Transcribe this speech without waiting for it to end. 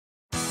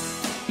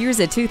Here's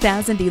a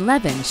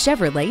 2011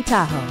 Chevrolet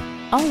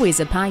Tahoe. Always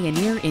a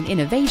pioneer in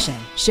innovation,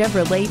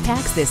 Chevrolet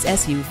packs this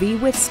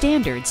SUV with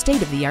standard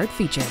state-of-the-art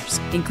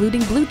features,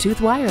 including Bluetooth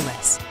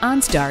wireless,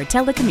 OnStar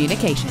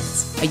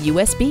telecommunications, a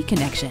USB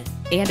connection,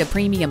 and a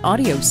premium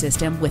audio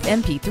system with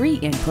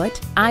MP3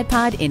 input,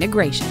 iPod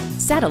integration,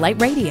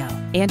 satellite radio,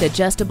 and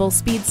adjustable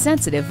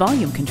speed-sensitive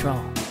volume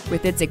control.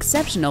 With its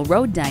exceptional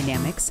road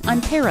dynamics,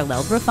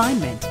 unparalleled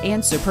refinement,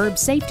 and superb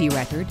safety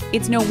record,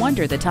 it's no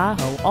wonder the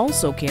Tahoe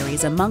also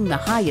carries among the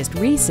highest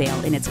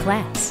resale in its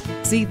class.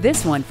 See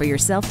this one for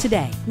yourself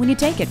today when you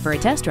take it for a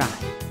test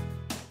drive.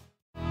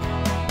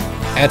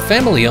 At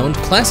family-owned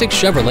classic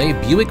Chevrolet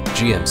Buick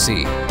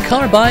GMC,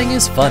 car buying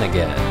is fun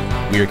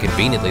again. We are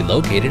conveniently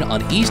located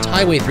on East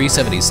Highway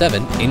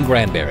 377 in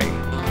Granbury.